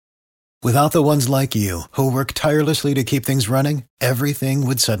Without the ones like you, who work tirelessly to keep things running, everything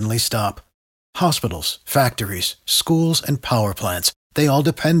would suddenly stop. Hospitals, factories, schools, and power plants, they all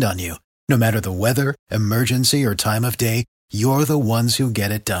depend on you. No matter the weather, emergency, or time of day, you're the ones who get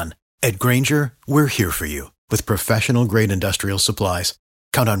it done. At Grainger, we're here for you with professional-grade industrial supplies.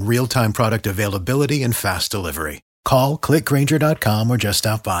 Count on real-time product availability and fast delivery. Call, click Grainger.com, or just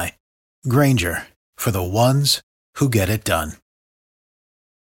stop by. Grainger, for the ones who get it done.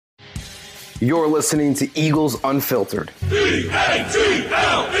 You're listening to Eagles Unfiltered. E-A-G-L-E-S,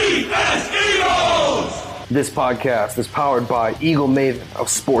 Eagles! This podcast is powered by Eagle Maven of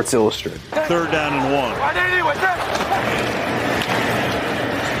Sports Illustrated. 3rd down and 1.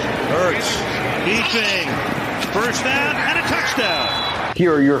 Hurts, keeping, 1st down and a touchdown.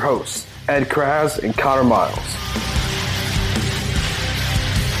 Here are your hosts, Ed Kraz and Connor Miles.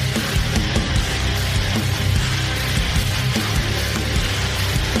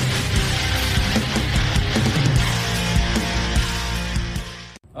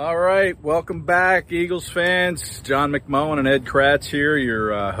 All right, welcome back, Eagles fans. John McMullen and Ed Kratz here,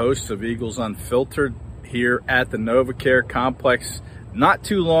 your hosts of Eagles Unfiltered here at the NovaCare Complex. Not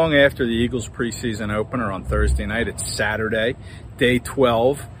too long after the Eagles preseason opener on Thursday night. It's Saturday, day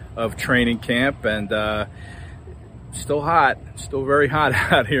 12 of training camp, and still hot, still very hot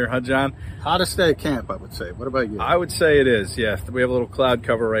out here, huh, John? Hottest day of camp, I would say. What about you? I would say it is, yes. We have a little cloud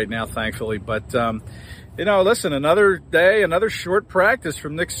cover right now, thankfully, but you know, listen, another day, another short practice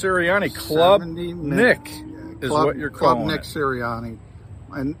from Nick Sirianni. Club Nick is what you're calling Club Nick Sirianni.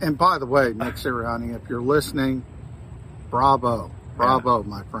 And by the way, Nick Sirianni, if you're listening, bravo,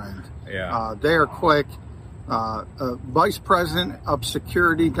 my friend. Yeah. They are quick. Vice President of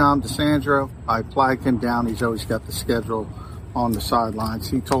Security, Dom DeSandro, I flagged him down. He's always got the schedule on the sidelines.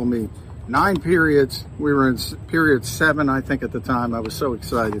 He told me 9 periods. We were in period 7, I think, at the time. I was so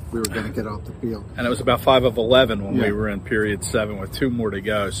excited we were going to get off the field. And it was about 5 of 11 when we were in period 7 with 2 more to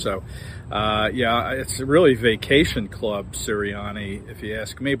go. So, yeah, it's really vacation club, Sirianni, if you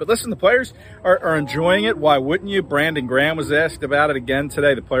ask me. But listen, the players are enjoying it. Why wouldn't you? Brandon Graham was asked about it again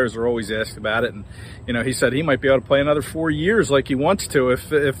today. The players are always asked about it. And, you know, he said he might be able to play another 4 years like he wants to if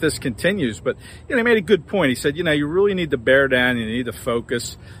this continues. But, you know, he made a good point. He said, you know, you really need to bear down. You need to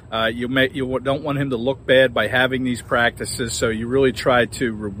focus. You don't want him to look bad by having these practices, so you really try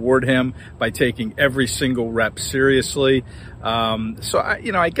to reward him by taking every single rep seriously. So,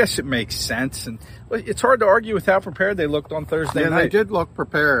 I guess it makes sense. And it's hard to argue with how prepared they looked on Thursday night. They did look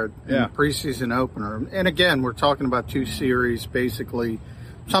prepared in the preseason opener. And again, we're talking about 2 series, basically,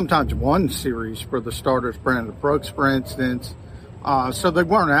 sometimes 1 series for the starters, Brandon Brooks, for instance. So they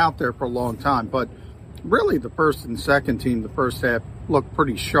weren't out there for a long time. But really, the first and second team, the first half, looked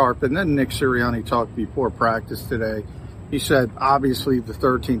pretty sharp. And then Nick Sirianni talked before practice today. He said, obviously, the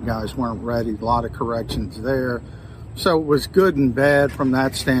third team guys weren't ready. A lot of corrections there. So it was good and bad from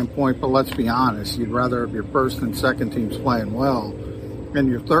that standpoint. But let's be honest, you'd rather have your first and second teams playing well. And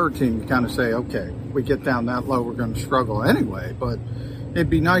your third team, you kind of say, okay, we get down that low, we're going to struggle anyway. But it'd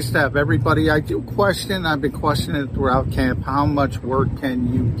be nice to have everybody. I do question, I've been questioning it throughout camp, how much work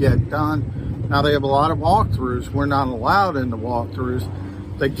can you get done? Now, they have a lot of walkthroughs. We're not allowed in the walkthroughs.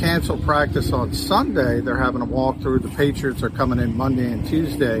 They cancel practice on Sunday. They're having a walkthrough. The Patriots are coming in Monday and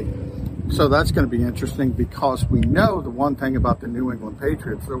Tuesday. So that's going to be interesting because we know the one thing about the New England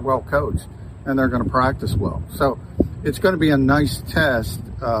Patriots, they're well coached and they're going to practice well. So it's going to be a nice test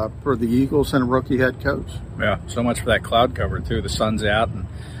for the Eagles and a rookie head coach. Yeah, so much for that cloud cover, too. The sun's out and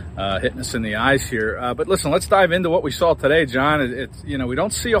hitting us in the eyes here. But listen, let's dive into what we saw today, John. It's we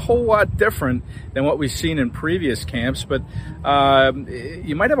don't see a whole lot different than what we've seen in previous camps, but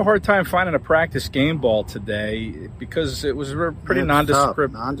you might have a hard time finding a practice game ball today because it was pretty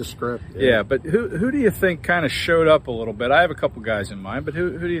nondescript. Nondescript. Yeah, but who do you think kind of showed up a little bit? I have a couple guys in mind, but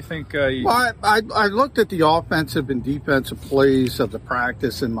who do you think? Well, I looked at the offensive and defensive plays of the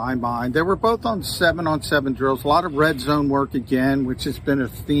practice in my mind. They were both on 7-on-7 drills, a lot of red zone work again, which has been a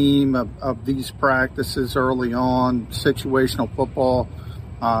theme of these practices early on, situational football,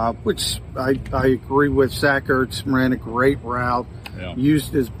 which I agree with. Zach Ertz ran a great route,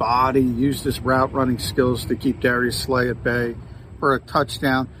 used his body, used his route running skills to keep Darius Slay at bay for a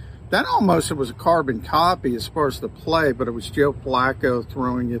touchdown. Then almost it was a carbon copy as far as the play, but it was Joe Flacco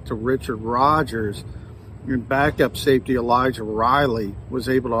throwing it to Richard Rodgers. And backup safety Elijah Riley was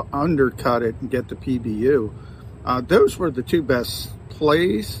able to undercut it and get the PBU. Those were the 2 best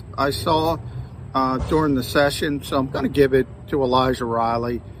plays I saw during the session, so I'm going to give it to Elijah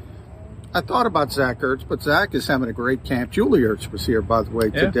Riley. I thought about Zach Ertz, but Zach is having a great camp. Julie Ertz was here, by the way,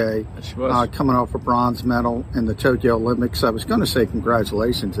 today. She was. Coming off a bronze medal in the Tokyo Olympics. I was going to say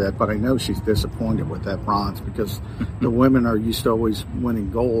congratulations, Ed, but I know she's disappointed with that bronze because the women are used to always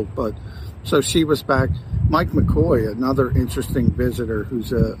winning gold. But so she was back. Mike McCoy, another interesting visitor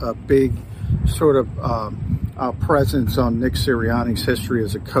who's a big sort of presence on Nick Sirianni's history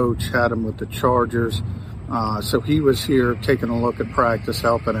as a coach, had him with the Chargers. So he was here taking a look at practice,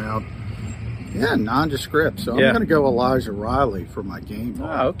 helping out. Yeah, nondescript. So I'm going to go Elijah Riley for my game.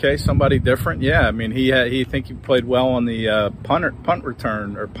 Oh, okay, somebody different. Yeah, I mean, he played well on the punt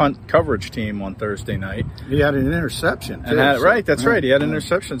return or punt coverage team on Thursday night. He had an interception, too. Right, that's right. He had an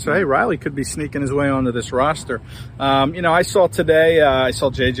interception. So, hey, Riley could be sneaking his way onto this roster. I saw today, I saw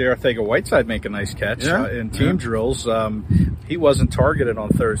J.J. Arcega-Whiteside make a nice catch in team drills. He wasn't targeted on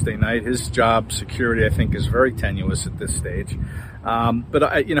Thursday night. His job security, I think, is very tenuous at this stage. But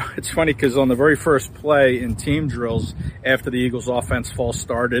it's funny because on the very first play in team drills after the Eagles offense false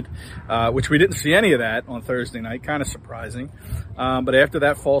started, which we didn't see any of that on Thursday night, kind of surprising. But after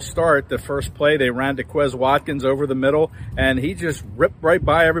that false start, the first play, they ran to Quez Watkins over the middle, and he just ripped right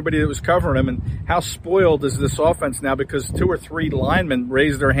by everybody that was covering him. And how spoiled is this offense now because 2 or 3 linemen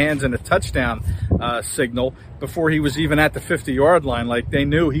raised their hands in a touchdown signal before he was even at the 50-yard line. Like, they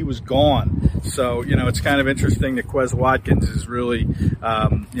knew he was gone. So, it's kind of interesting that Quez Watkins is really,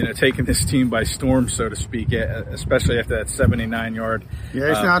 taking this team by storm, so to speak, especially after that 79-yard.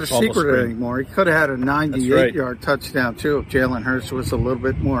 Yeah, it's not a secret anymore. He could have had a 98-yard touchdown, too, if Jalen Hurts was a little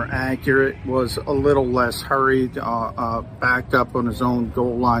bit more accurate, was a little less hurried, backed up on his own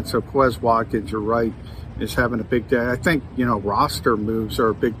goal line. So Quez Watkins, you're right, is having a big day. I think, roster moves are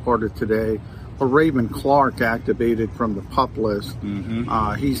a big part of today. Raven Clark activated from the PUP list.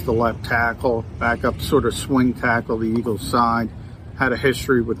 He's the left tackle, backup sort of swing tackle, the Eagles side. Had a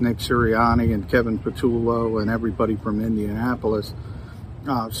history with Nick Sirianni and Kevin Patullo and everybody from Indianapolis.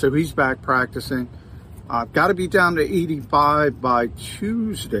 So he's back practicing. Got to be down to 85 by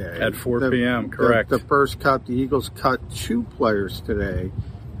Tuesday. At 4 p.m., correct. The first cut, the Eagles cut 2 players today.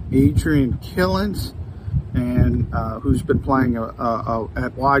 Adrian Killens, and who's been playing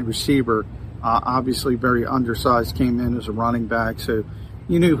at wide receiver. Obviously very undersized, came in as a running back, so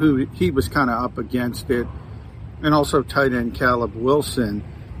you knew who he was kind of up against it. And also tight end Caleb Wilson,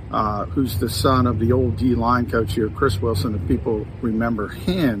 who's the son of the old D-line coach here, Chris Wilson, if people remember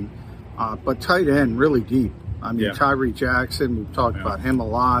him. But tight end, really deep. I mean, Tyree Jackson, we've talked about him a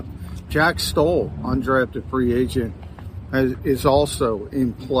lot. Jack Stoll, undrafted free agent, is also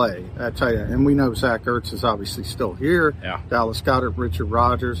in play at tight end. And we know Zach Ertz is obviously still here. Dallas Goedert, Richard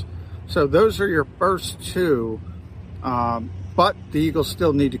Rodgers. So those are your first 2, but the Eagles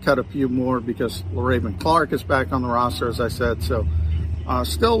still need to cut a few more because Raven Clark is back on the roster, as I said. So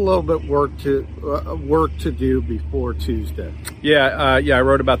still a little bit work to do before Tuesday. I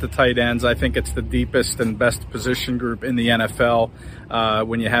wrote about the tight ends. I think it's the deepest and best position group in the NFL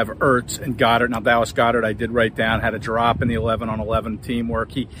when you have Ertz and Goddard. Now, Dallas Goedert, I did write down, had a drop in the 11-on-11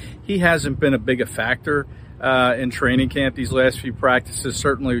 teamwork. He hasn't been a big factor in training camp these last few practices.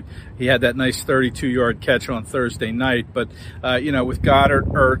 Certainly he had that nice 32-yard catch on Thursday night. But, with Goddard,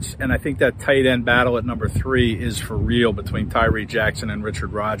 Ertz, and I think that tight end battle at number 3 is for real between Tyree Jackson and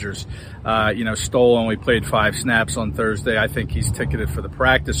Richard Rodgers. Stoll only played 5 snaps on Thursday. I think he's ticketed for the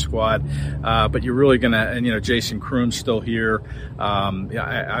practice squad. But you're really going to, and, Jason Kroon's still here. I'm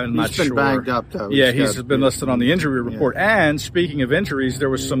not sure. He's been banged up, though. He's been listed on the injury report. Yeah. And speaking of injuries,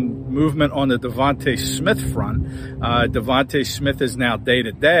 there was some movement on the Devontae Smith front. Devontae Smith is now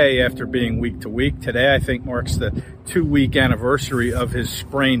day-to-day after being week-to-week. Today, I think, marks the 2-week anniversary of his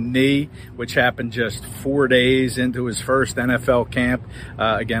sprained knee, which happened just 4 days into his first NFL camp.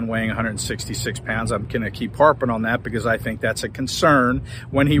 Again, weighing 166 pounds. I'm going to keep harping on that because I think that's a concern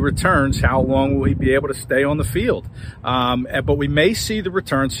when he returns. How long will he be able to stay on the field? But we may see the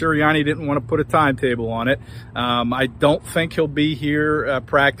return. Sirianni didn't want to put a timetable on it. I don't think he'll be here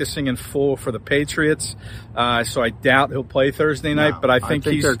practicing in full for the Patriots. So I doubt he'll play Thursday night, but I think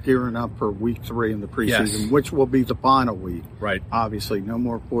they're gearing up for week 3 in the preseason, which will be the final week. Right. Obviously, no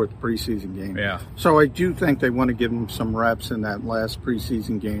more 4th preseason game. Yeah. So I do think they want to give him some reps in that last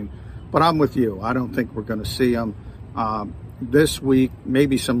preseason game. But I'm with you. I don't think we're going to see him this week.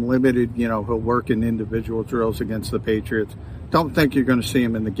 Maybe some limited, he'll work in individual drills against the Patriots. Don't think you're going to see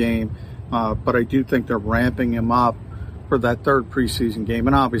him in the game. But I do think they're ramping him up for that 3rd preseason game.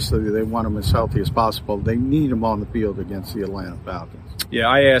 And obviously they want him as healthy as possible. They need him on the field against the Atlanta Falcons. Yeah,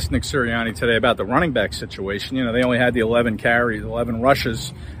 I asked Nick Sirianni today about the running back situation. They only had the 11 carries, 11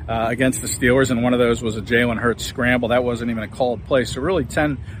 rushes against the Steelers, and one of those was a Jalen Hurts scramble. That wasn't even a called play. So really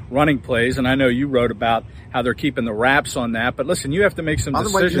 10 running plays. And I know you wrote about how they're keeping the wraps on that. But listen, you have to make some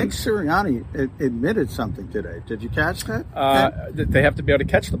decisions. By the way, Nick Sirianni admitted something today. Did you catch that? They have to be able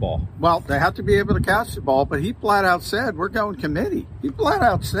to catch the ball. Well, they have to be able to catch the ball, but he flat out said, we're going committee. He flat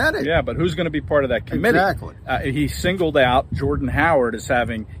out said it. Yeah, but who's going to be part of that committee? Exactly. He singled out Jordan Howard as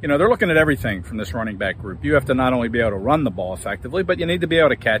having, they're looking at everything from this running back group. You have to not only be able to run the ball effectively, but you need to be able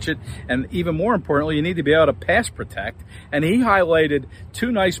to catch it. And even more importantly, you need to be able to pass protect. And he highlighted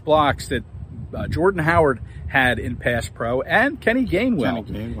 2 nice blocks that Jordan Howard had in pass pro, and Kenny Gainwell.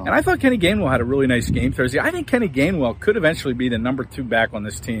 And I thought Kenny Gainwell had a really nice game Thursday. I think Kenny Gainwell could eventually be the number 2 back on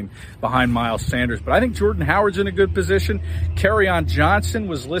this team behind Miles Sanders. But I think Jordan Howard's in a good position. Kerryon Johnson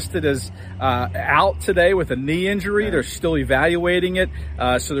was listed as out today with a knee injury. They're still evaluating it,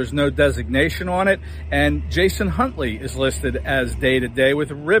 so there's no designation on it. And Jason Huntley is listed as day-to-day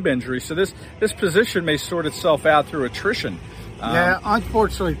with a rib injury. So this position may sort itself out through attrition. Yeah,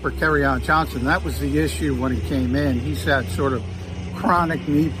 unfortunately for Kerryon Johnson, that was the issue when he came in. He's had sort of chronic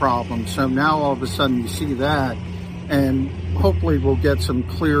knee problems. So now all of a sudden you see that, and hopefully we'll get some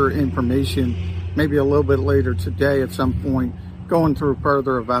clearer information maybe a little bit later today at some point, going through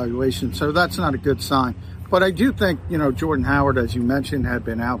further evaluation. So that's not a good sign. But I do think, Jordan Howard, as you mentioned, had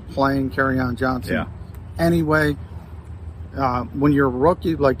been out playing Kerryon Johnson. Yeah. Anyway, when you're a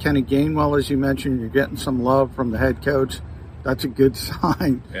rookie like Kenny Gainwell, as you mentioned, you're getting some love from the head coach. That's a good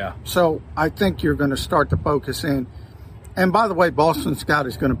sign. Yeah. So I think you're going to start to focus in. And by the way, Boston Scott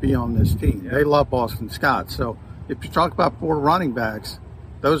is going to be on this team. Yeah. They love Boston Scott. So if you talk about 4 running backs,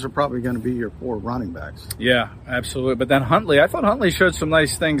 those are probably going to be your 4 running backs. Yeah, absolutely. But then Huntley, I thought Huntley showed some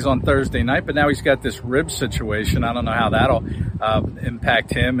nice things on Thursday night, but now he's got this rib situation. I don't know how that'll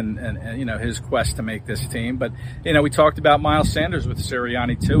impact him and his quest to make this team. But, we talked about Miles Sanders with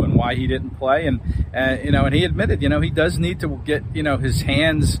Sirianni too and why he didn't play. And he admitted, he does need to get, his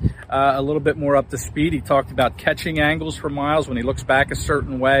hands a little bit more up to speed. He talked about catching angles for Miles. When he looks back a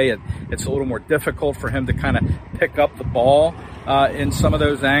certain way, it's a little more difficult for him to kind of pick up the ball in some of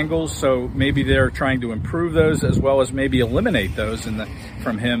those angles. So maybe they're trying to improve those as well as maybe eliminate those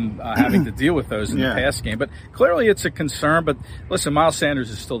from him having to deal with those in the pass game. But clearly it's a concern. But listen, Miles Sanders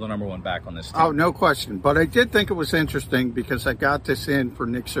is still the number 1 back on this team. Oh, no question. But I did think it was interesting because I got this in for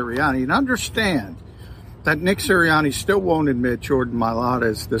Nick Sirianni. And understand that Nick Sirianni still won't admit Jordan Mailata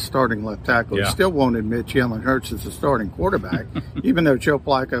is the starting left tackle. Yeah. He still won't admit Jalen Hurts is the starting quarterback, even though Joe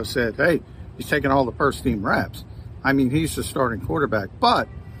Flacco said, hey, he's taking all the first-team reps. I mean, he's the starting quarterback. But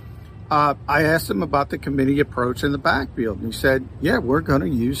I asked him about the committee approach in the backfield. And he said, yeah, we're going to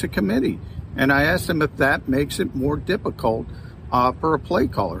use a committee. And I asked him if that makes it more difficult for a play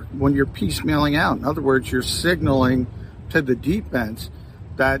caller when you're piecemealing out. In other words, you're signaling to the defense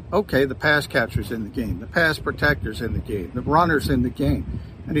that, okay, the pass catcher's in the game, the pass protector's in the game, the runner's in the game.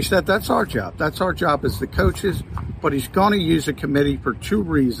 And he said, that's our job. That's our job as the coaches. But he's going to use a committee for 2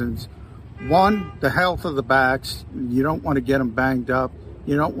 reasons. One, the health of the backs. You don't want to get them banged up.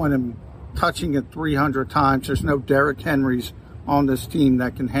 You don't want them touching it 300 times. There's no Derrick Henrys on this team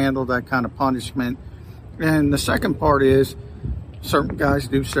that can handle that kind of punishment. And the second part is certain guys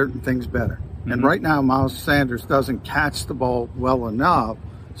do certain things better. Mm-hmm. And right now, Miles Sanders doesn't catch the ball well enough.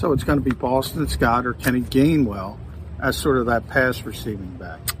 So it's going to be Boston Scott or Kenny Gainwell as sort of that pass receiving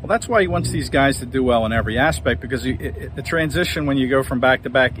back. Well, that's why he wants these guys to do well in every aspect, because the transition when you go from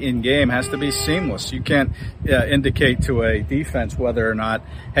back-to-back in-game has to be seamless. You can't indicate to a defense whether or not,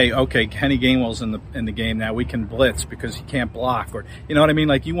 hey, okay, Kenny Gainwell's in the game now, we can blitz because he can't block, or you know what I mean?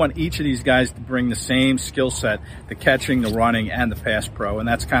 Like, you want each of these guys to bring the same skill set, the catching, the running, and the pass pro, and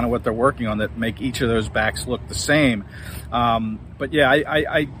that's kind of what they're working on, that make each of those backs look the same. But yeah,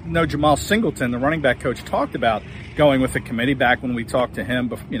 I know Jamal Singleton, the running back coach, talked about going with the committee back when we talked to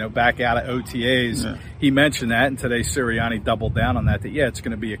him, back out of OTAs. Yeah. He mentioned that, and today Sirianni doubled down on that it's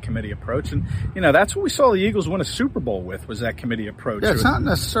going to be a committee approach. And, that's what we saw the Eagles win a Super Bowl with, was that committee approach. Yeah, it's not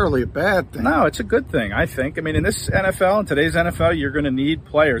necessarily a bad thing. No, it's a good thing, I think. I mean, in this NFL, in today's NFL, you're going to need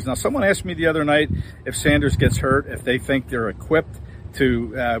players. Now, someone asked me the other night if Sanders gets hurt, if they think they're equipped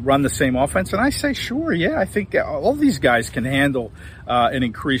to run the same offense. And I say, sure, yeah, I think all these guys can handle an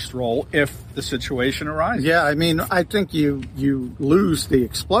increased role if the situation arises. Yeah, I mean, I think you lose the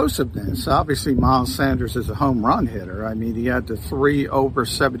explosiveness. Obviously, Miles Sanders is a home run hitter. I mean, he had the 3 over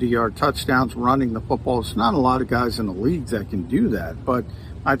 70-yard touchdowns running the football. It's not a lot of guys in the league that can do that. But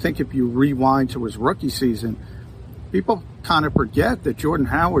I think if you rewind to his rookie season, people kind of forget that Jordan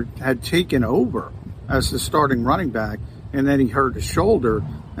Howard had taken over as the starting running back, and then he hurt his shoulder,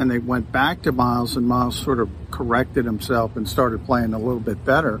 and they went back to Miles, and Miles sort of corrected himself and started playing a little bit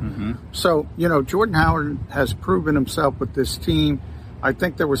better. Mm-hmm. So, Jordan Howard has proven himself with this team. I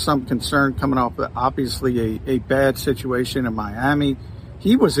think there was some concern coming off, obviously, a bad situation in Miami.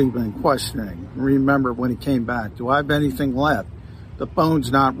 He was even questioning. Remember when he came back, do I have anything left? The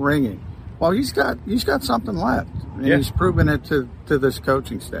phone's not ringing. Well, he's got something left, and he's proven it to this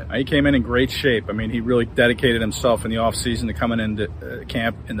coaching staff. He came in great shape. I mean, he really dedicated himself in the offseason to coming into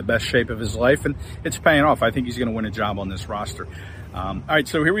camp in the best shape of his life, and it's paying off. I think he's going to win a job on this roster. All right,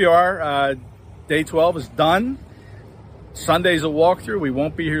 so here we are. Day 12 is done. Sunday's a walkthrough. We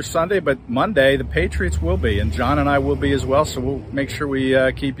won't be here Sunday, but Monday the Patriots will be, and John and I will be as well, so we'll make sure we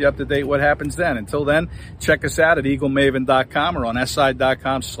keep you up to date what happens then. Until then, check us out at eaglemaven.com or on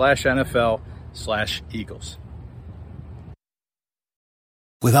si.com/NFL/Eagles.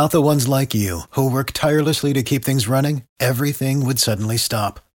 Without the ones like you, who work tirelessly to keep things running, everything would suddenly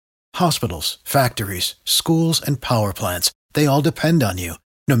stop. Hospitals, factories, schools, and power plants, they all depend on you.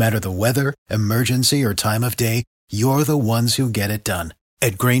 No matter the weather, emergency, or time of day, you're the ones who get it done.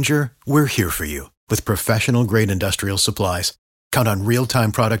 At Grainger, we're here for you with professional-grade industrial supplies. Count on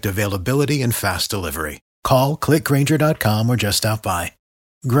real-time product availability and fast delivery. Call, click Grainger.com, or just stop by.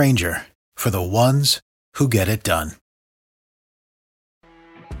 Grainger, for the ones who get it done.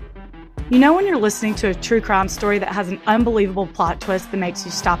 You know when you're listening to a true crime story that has an unbelievable plot twist that makes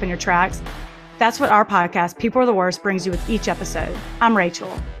you stop in your tracks? That's what our podcast, People Are the Worst, brings you with each episode. I'm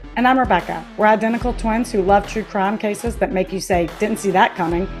Rachel. And I'm Rebecca. We're identical twins who love true crime cases that make you say, didn't see that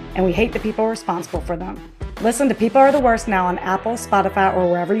coming, and we hate the people responsible for them. Listen to People Are the Worst now on Apple, Spotify, or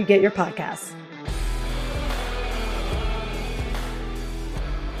wherever you get your podcasts.